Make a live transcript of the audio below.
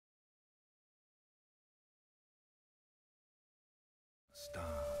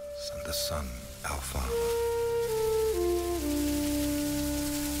Stars and the sun, our Father.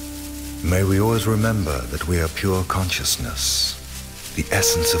 May we always remember that we are pure consciousness, the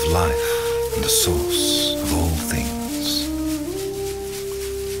essence of life and the source of all things.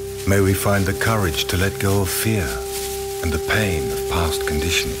 May we find the courage to let go of fear and the pain of past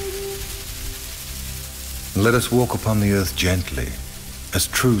conditioning. And let us walk upon the earth gently as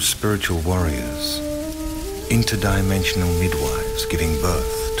true spiritual warriors, interdimensional midwives giving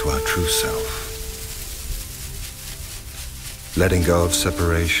birth to our true self. Letting go of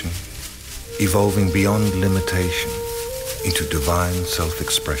separation, evolving beyond limitation into divine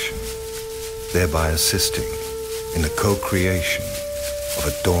self-expression, thereby assisting in the co-creation of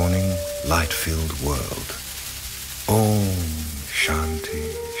a dawning, light-filled world. Om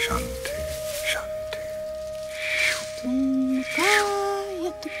Shanti, Shanti, Shanti.